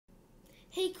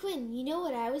Hey Quinn, you know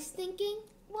what I was thinking?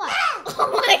 What?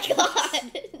 Oh my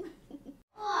god!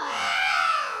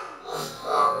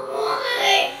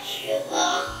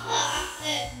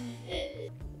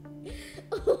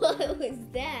 What was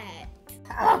that?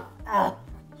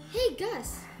 Hey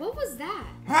Gus, what was that?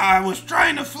 I was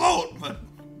trying to float, but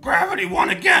gravity won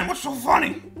again. What's so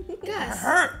funny? Gus, I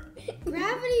hurt.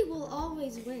 gravity will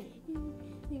always win.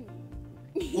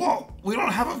 Well, we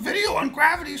don't have a video on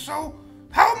gravity, so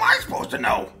how am I supposed to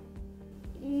know?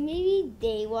 Maybe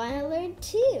they want to learn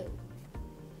too.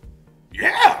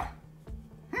 Yeah.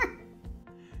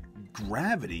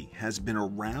 Gravity has been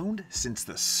around since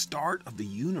the start of the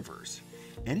universe,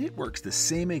 and it works the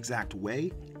same exact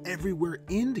way everywhere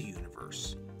in the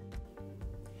universe.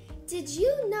 Did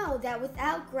you know that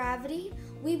without gravity,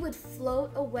 we would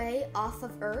float away off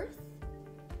of Earth?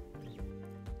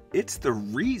 It's the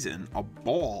reason a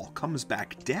ball comes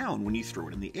back down when you throw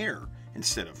it in the air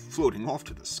instead of floating off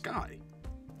to the sky.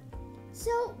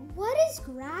 So, what is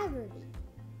gravity?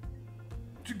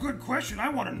 It's a good question. I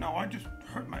want to know. I just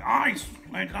hurt my eyes,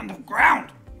 landed on the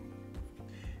ground.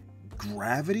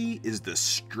 Gravity is the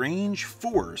strange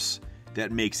force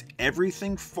that makes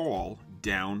everything fall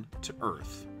down to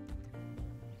Earth.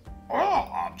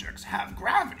 All objects have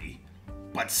gravity,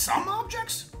 but some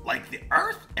objects, like the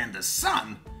Earth and the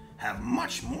Sun, have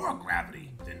much more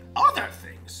gravity than other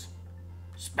things.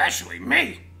 Especially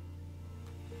me.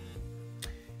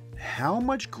 How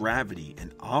much gravity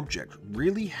an object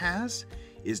really has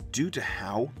is due to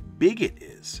how big it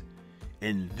is,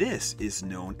 and this is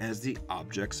known as the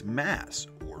object's mass,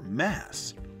 or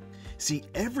mass. See,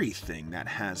 everything that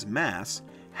has mass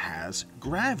has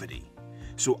gravity,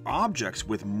 so objects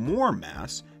with more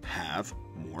mass have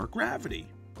more gravity.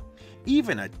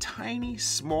 Even a tiny,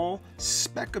 small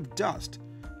speck of dust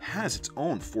has its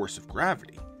own force of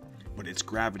gravity, but its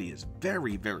gravity is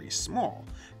very, very small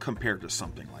compared to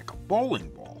something like a bowling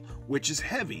ball, which is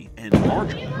heavy and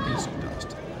larger than a piece of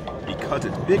dust. Because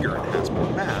it's bigger and has more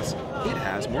mass, it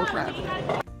has more gravity.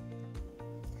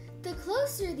 The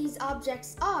closer these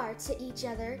objects are to each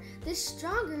other, the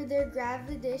stronger their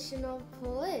gravitational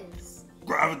pull is.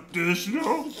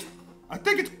 Gravitational? I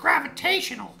think it's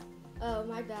gravitational. Oh,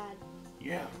 my bad.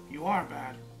 Yeah, you are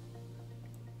bad.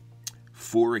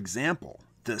 For example,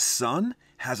 the Sun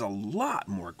has a lot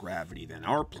more gravity than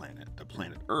our planet, the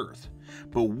planet Earth.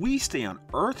 But we stay on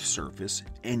Earth's surface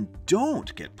and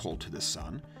don't get pulled to the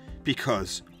Sun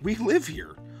because we live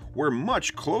here. We're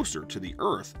much closer to the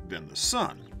Earth than the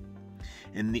Sun.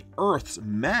 And the Earth's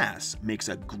mass makes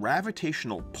a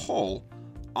gravitational pull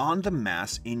on the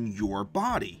mass in your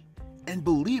body. And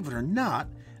believe it or not,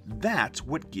 that's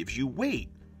what gives you weight.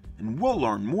 And we'll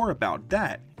learn more about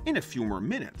that in a few more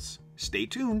minutes. Stay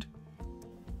tuned.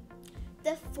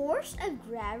 The force of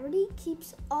gravity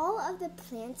keeps all of the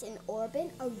planets in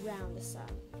orbit around the sun.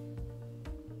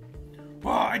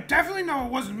 Well, I definitely know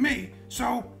it wasn't me,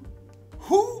 so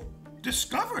who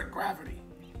discovered gravity?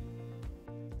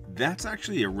 That's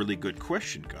actually a really good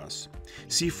question, Gus.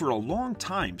 See, for a long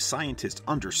time, scientists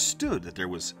understood that there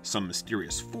was some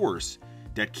mysterious force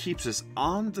that keeps us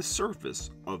on the surface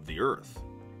of the Earth.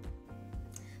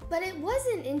 But it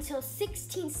wasn't until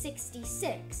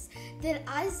 1666 that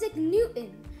Isaac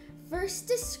Newton first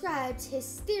described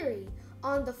his theory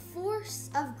on the force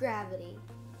of gravity.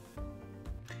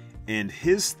 And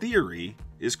his theory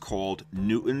is called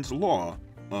Newton's law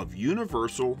of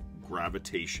universal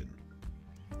gravitation.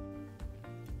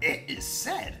 It is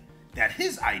said that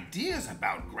his ideas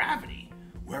about gravity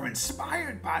were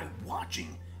inspired by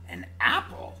watching an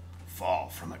apple fall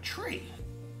from a tree.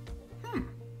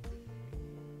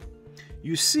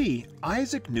 You see,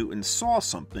 Isaac Newton saw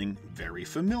something very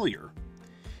familiar.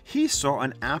 He saw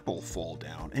an apple fall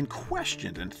down and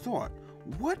questioned and thought,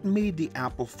 what made the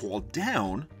apple fall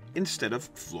down instead of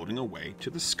floating away to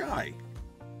the sky?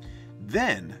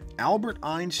 Then Albert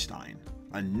Einstein,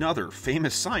 another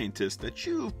famous scientist that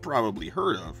you've probably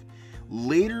heard of,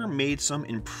 later made some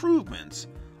improvements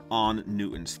on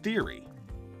Newton's theory.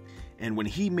 And when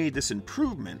he made this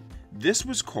improvement, this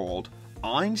was called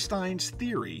Einstein's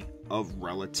theory of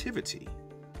relativity.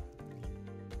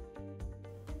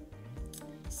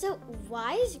 So,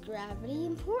 why is gravity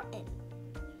important?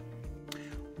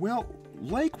 Well,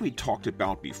 like we talked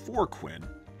about before, Quinn,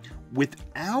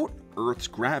 without Earth's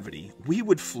gravity, we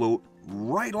would float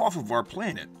right off of our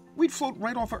planet. We'd float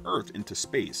right off of Earth into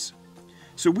space.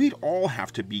 So we'd all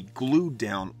have to be glued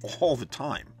down all the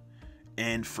time.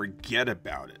 And forget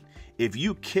about it. If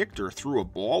you kicked or threw a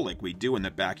ball like we do in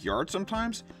the backyard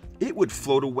sometimes, it would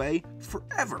float away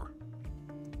forever.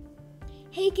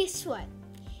 Hey, guess what?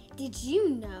 Did you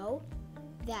know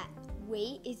that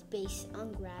weight is based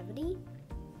on gravity?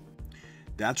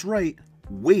 That's right.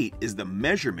 Weight is the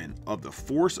measurement of the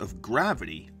force of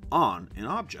gravity on an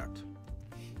object.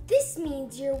 This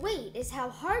means your weight is how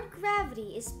hard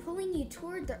gravity is pulling you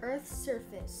toward the Earth's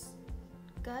surface.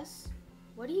 Gus,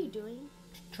 what are you doing?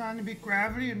 Trying to beat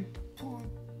gravity and pull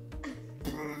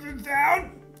it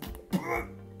down.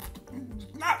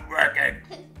 It's not working.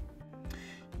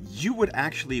 You would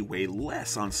actually weigh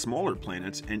less on smaller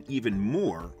planets and even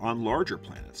more on larger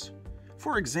planets.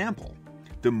 For example,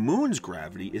 the moon's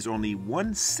gravity is only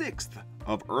 1/6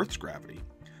 of Earth's gravity,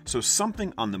 so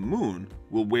something on the moon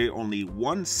will weigh only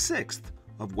 1/6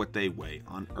 of what they weigh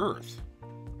on Earth.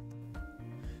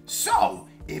 So,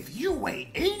 if you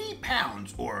weigh 80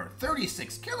 pounds or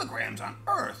 36 kilograms on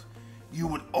Earth, you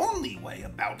would only weigh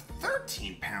about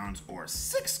 13 pounds or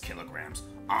 6 kilograms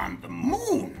on the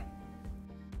moon.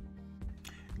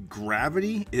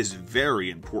 Gravity is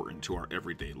very important to our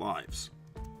everyday lives.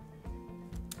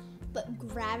 But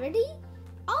gravity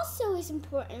also is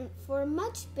important for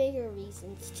much bigger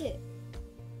reasons too.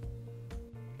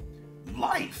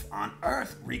 Life on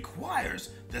Earth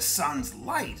requires the sun's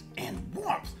light and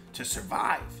warmth to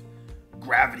survive.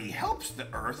 Gravity helps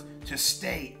the Earth to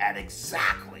stay at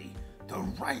exactly the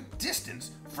right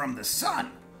distance from the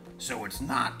sun, so it's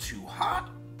not too hot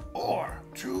or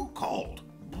too cold.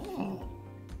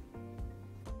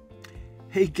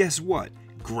 Hey, guess what?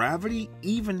 Gravity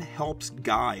even helps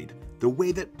guide the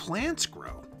way that plants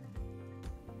grow.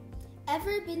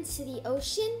 Ever been to the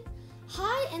ocean?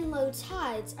 High and low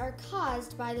tides are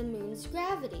caused by the moon's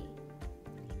gravity.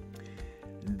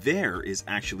 There is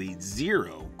actually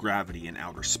zero gravity in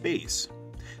outer space,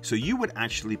 so you would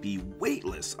actually be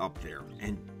weightless up there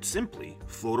and simply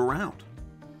float around.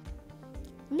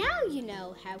 Now you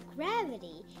know how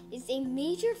gravity is a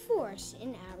major force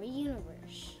in our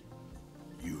universe.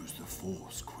 Use the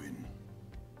force, Quinn.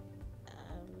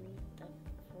 The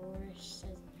force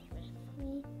of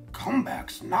gravity?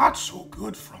 Comeback's not so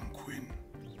good from Quinn.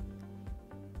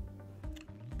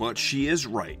 But she is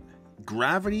right.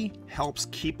 Gravity helps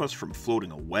keep us from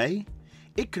floating away.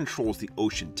 It controls the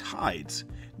ocean tides,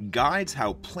 guides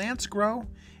how plants grow,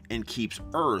 and keeps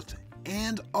Earth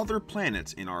and other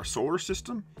planets in our solar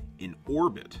system in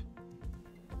orbit.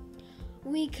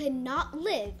 We could not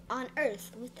live on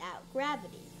Earth without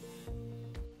gravity.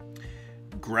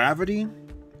 Gravity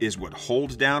is what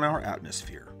holds down our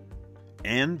atmosphere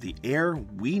and the air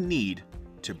we need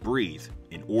to breathe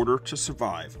in order to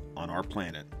survive on our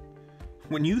planet.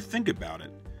 When you think about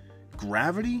it,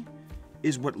 gravity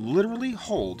is what literally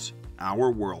holds our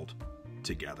world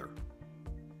together.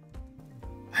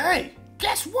 Hey,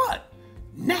 guess what?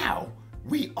 Now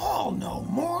we all know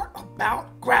more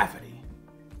about gravity.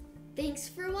 Thanks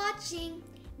for watching.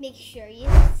 Make sure you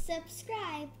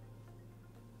subscribe.